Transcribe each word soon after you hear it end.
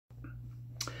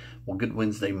Well, good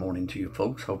Wednesday morning to you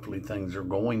folks. Hopefully things are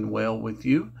going well with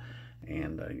you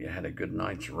and you had a good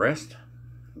night's rest.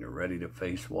 You're ready to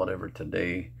face whatever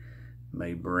today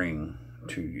may bring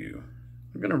to you.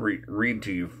 I'm going to read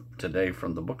to you today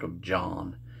from the book of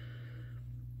John,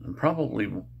 and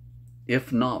probably,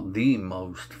 if not the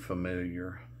most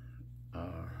familiar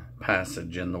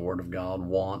passage in the Word of God,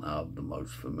 one of the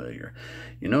most familiar.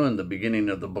 You know, in the beginning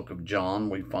of the book of John,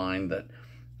 we find that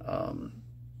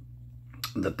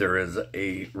that there is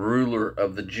a ruler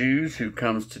of the Jews who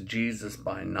comes to Jesus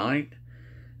by night,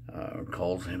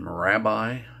 calls him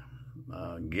Rabbi,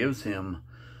 gives him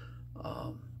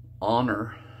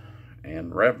honor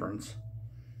and reverence.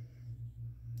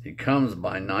 He comes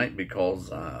by night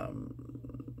because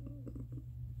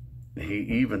he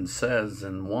even says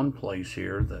in one place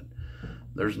here that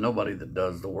there's nobody that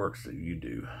does the works that you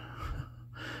do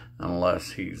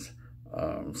unless he's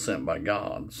sent by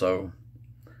God. So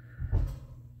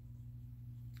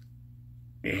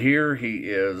here he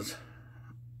is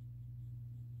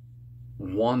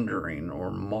wondering or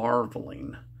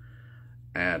marveling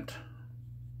at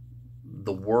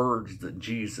the words that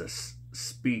Jesus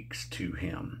speaks to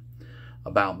him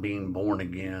about being born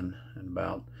again and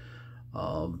about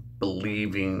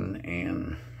believing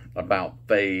and about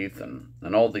faith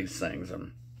and all these things.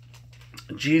 And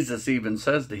Jesus even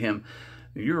says to him,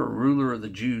 "You're a ruler of the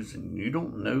Jews and you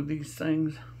don't know these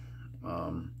things?"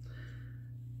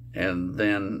 And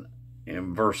then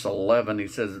in verse 11,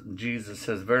 Jesus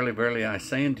says, "Verily, verily, I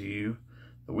say unto you,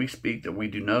 that we speak that we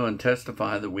do know and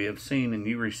testify that we have seen, and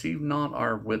you receive not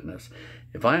our witness.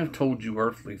 If I have told you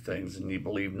earthly things, and ye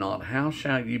believe not, how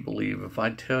shall ye believe if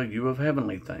I tell you of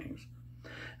heavenly things?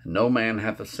 And no man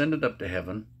hath ascended up to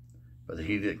heaven, but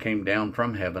he that came down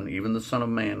from heaven, even the Son of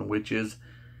Man, which is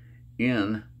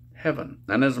in heaven.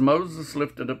 And as Moses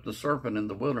lifted up the serpent in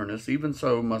the wilderness, even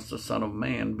so must the Son of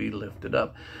Man be lifted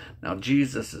up." Now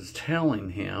Jesus is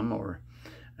telling him,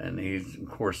 and he's, of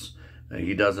course,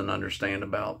 he doesn't understand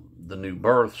about the new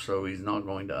birth, so he's not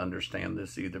going to understand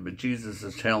this either. But Jesus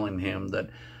is telling him that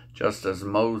just as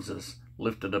Moses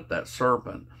lifted up that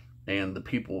serpent, and the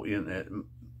people in it,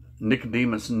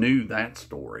 Nicodemus knew that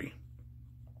story.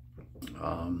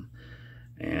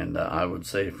 And I would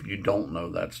say if you don't know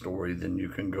that story, then you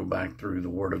can go back through the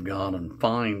Word of God and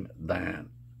find that.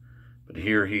 But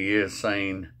here he is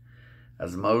saying,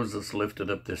 as Moses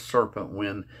lifted up this serpent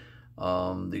when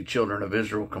the children of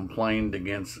Israel complained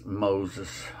against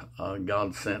Moses,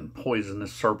 God sent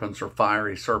poisonous serpents or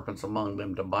fiery serpents among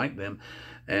them to bite them.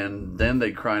 And then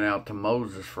they cried out to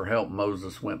Moses for help.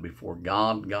 Moses went before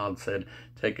God. God said,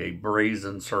 "Take a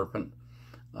brazen serpent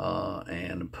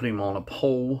and put him on a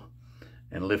pole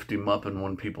and lift him up, and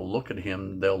when people look at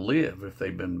him, they'll live if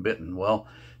they've been bitten." Well,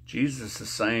 Jesus is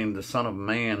saying the Son of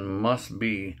Man must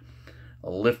be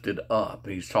lifted up.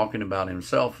 He's talking about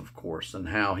himself, of course, and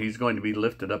how he's going to be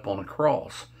lifted up on a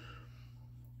cross.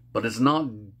 But it's not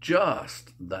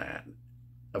just that.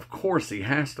 Of course, he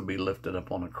has to be lifted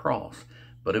up on a cross.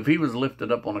 But if he was lifted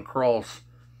up on a cross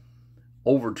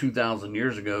over 2,000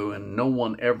 years ago and no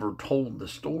one ever told the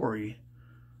story,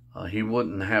 he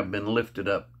wouldn't have been lifted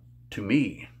up to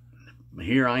me.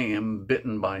 Here I am,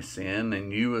 bitten by sin,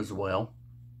 and you as well,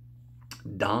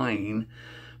 dying.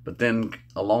 But then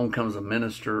along comes a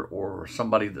minister or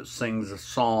somebody that sings a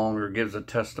song or gives a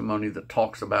testimony that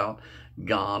talks about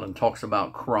God and talks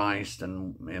about Christ,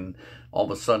 and all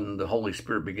of a sudden the Holy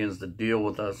Spirit begins to deal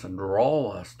with us and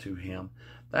draw us to him.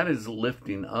 That is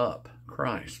lifting up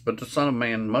Christ. But the Son of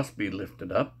Man must be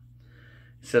lifted up.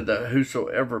 He said that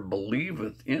whosoever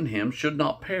believeth in him should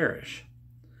not perish,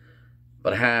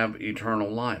 but have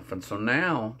eternal life. And so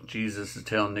now Jesus is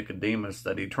telling Nicodemus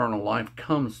that eternal life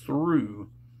comes through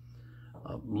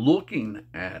looking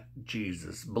at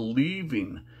Jesus,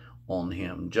 believing on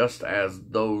him, just as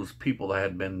those people that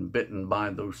had been bitten by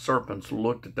those serpents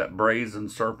looked at that brazen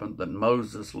serpent that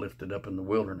Moses lifted up in the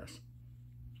wilderness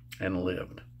and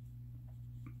lived.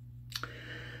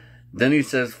 Then he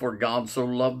says, "For God so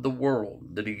loved the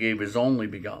world that he gave his only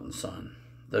begotten Son,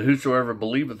 that whosoever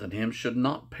believeth in him should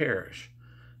not perish,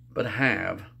 but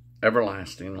have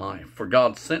everlasting life. For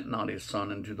God sent not his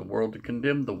Son into the world to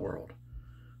condemn the world,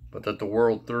 but that the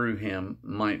world through him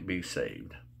might be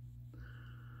saved."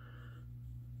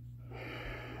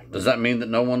 Does that mean that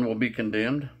no one will be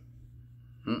condemned?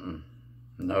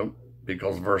 No,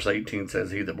 because verse 18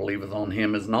 says, "He that believeth on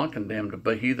him is not condemned,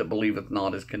 but he that believeth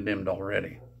not is condemned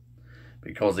already,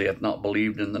 because he hath not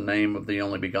believed in the name of the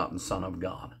only begotten Son of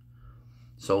God."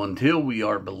 So until we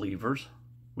are believers,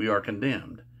 we are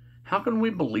condemned. How can we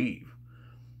believe?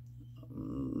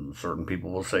 Certain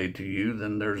people will say to you,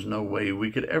 then there's no way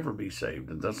we could ever be saved.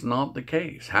 And that's not the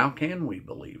case. How can we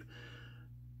believe?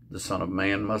 The Son of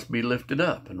Man must be lifted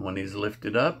up. And when he's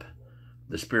lifted up,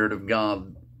 the Spirit of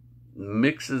God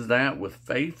mixes that with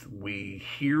faith. We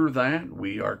hear that.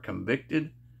 We are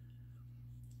convicted.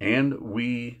 And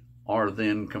we are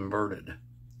then converted,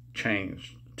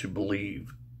 changed to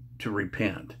believe, to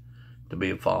repent, to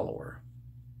be a follower.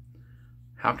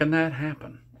 How can that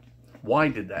happen? Why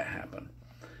did that happen?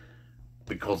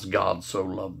 Because God so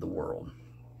loved the world.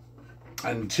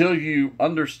 Until you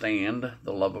understand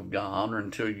the love of God, or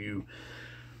until you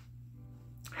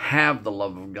have the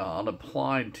love of God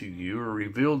applied to you or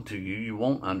revealed to you, you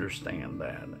won't understand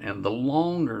that. And the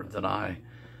longer that I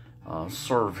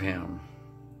serve him,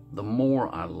 the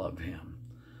more I love him.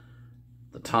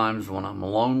 The times when I'm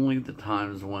lonely, the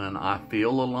times when I feel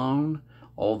alone,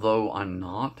 although I'm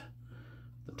not,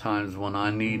 the times when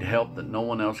I need help that no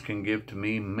one else can give to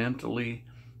me mentally,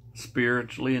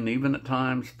 spiritually, and even at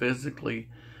times physically,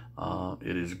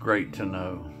 it is great to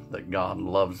know that God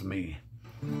loves me.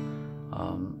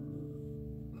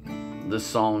 This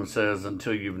song says,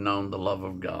 until you've known the love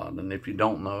of God. And if you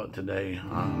don't know it today,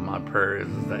 my prayer is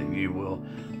that you will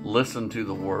listen to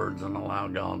the words and allow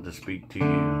God to speak to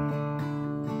you.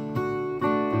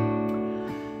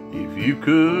 If you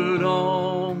could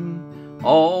own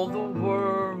all the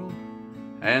world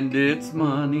and its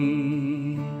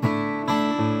money,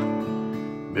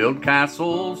 build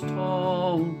castles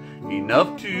tall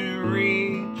enough to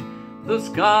reach the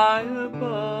sky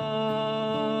above,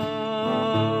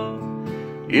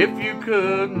 if you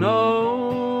could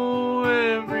know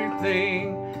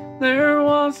everything there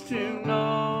was to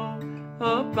know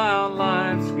about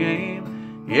life's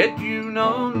game, yet you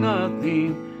know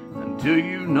nothing until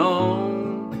you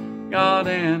know God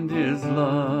and his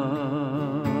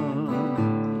love.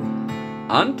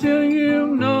 Until you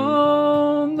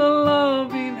know the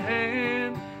loving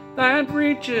hand that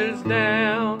reaches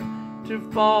down to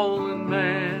fallen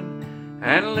man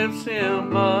and lifts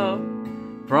him up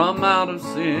from out of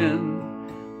sin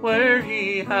where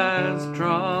he has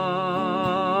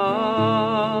trod.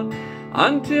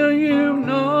 Until you've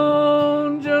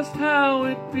known just how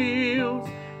it feels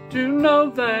to know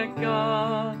that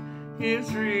God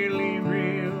is really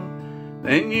real,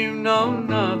 then you know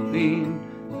nothing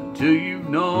until you've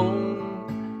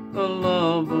known the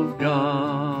love of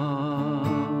God.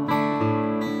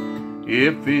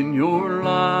 If in your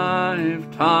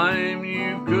lifetime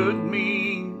you could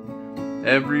meet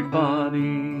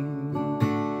everybody,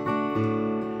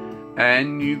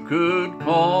 and you could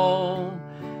call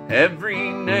every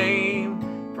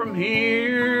name from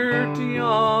here to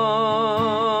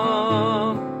yon,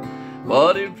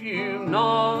 but if you've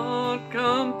not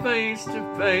come face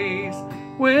to face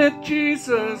with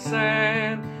Jesus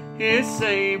and his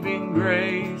saving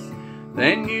grace,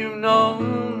 then you know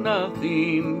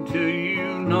nothing till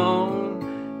you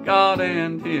know God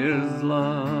and his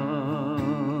love.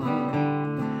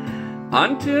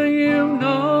 Until you've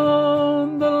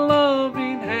known the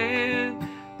loving hand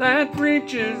that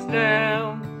reaches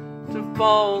down to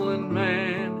fallen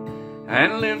man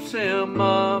and lifts him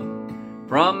up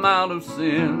from out of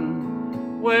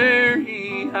sin where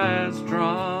he has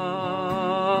trod.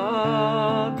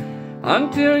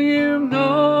 Until you've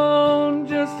known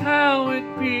just how it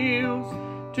feels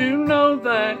to know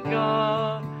that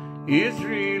God is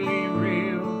really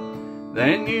real,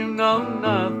 then you know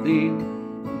nothing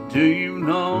until you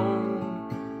know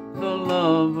the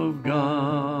love of God.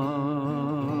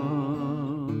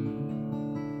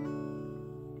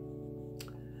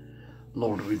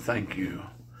 Lord, we thank you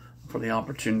for the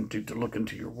opportunity to look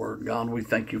into your word. God, we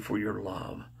thank you for your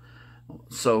love.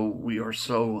 So we are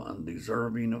so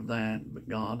undeserving of that, but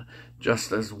God,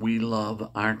 just as we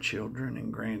love our children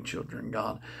and grandchildren,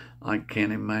 God, I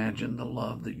can't imagine the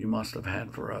love that you must have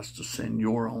had for us to send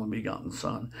your only begotten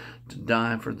Son to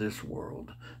die for this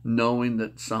world, knowing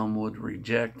that some would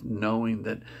reject, knowing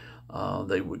that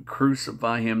they would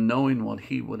crucify him, knowing what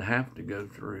he would have to go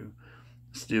through.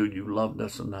 Still, you loved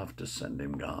us enough to send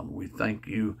him, God. We thank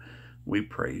you. We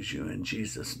praise you in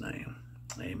Jesus' name.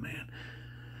 Amen.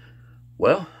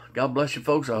 Well, God bless you,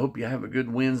 folks. I hope you have a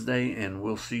good Wednesday, and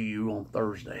we'll see you on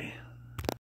Thursday.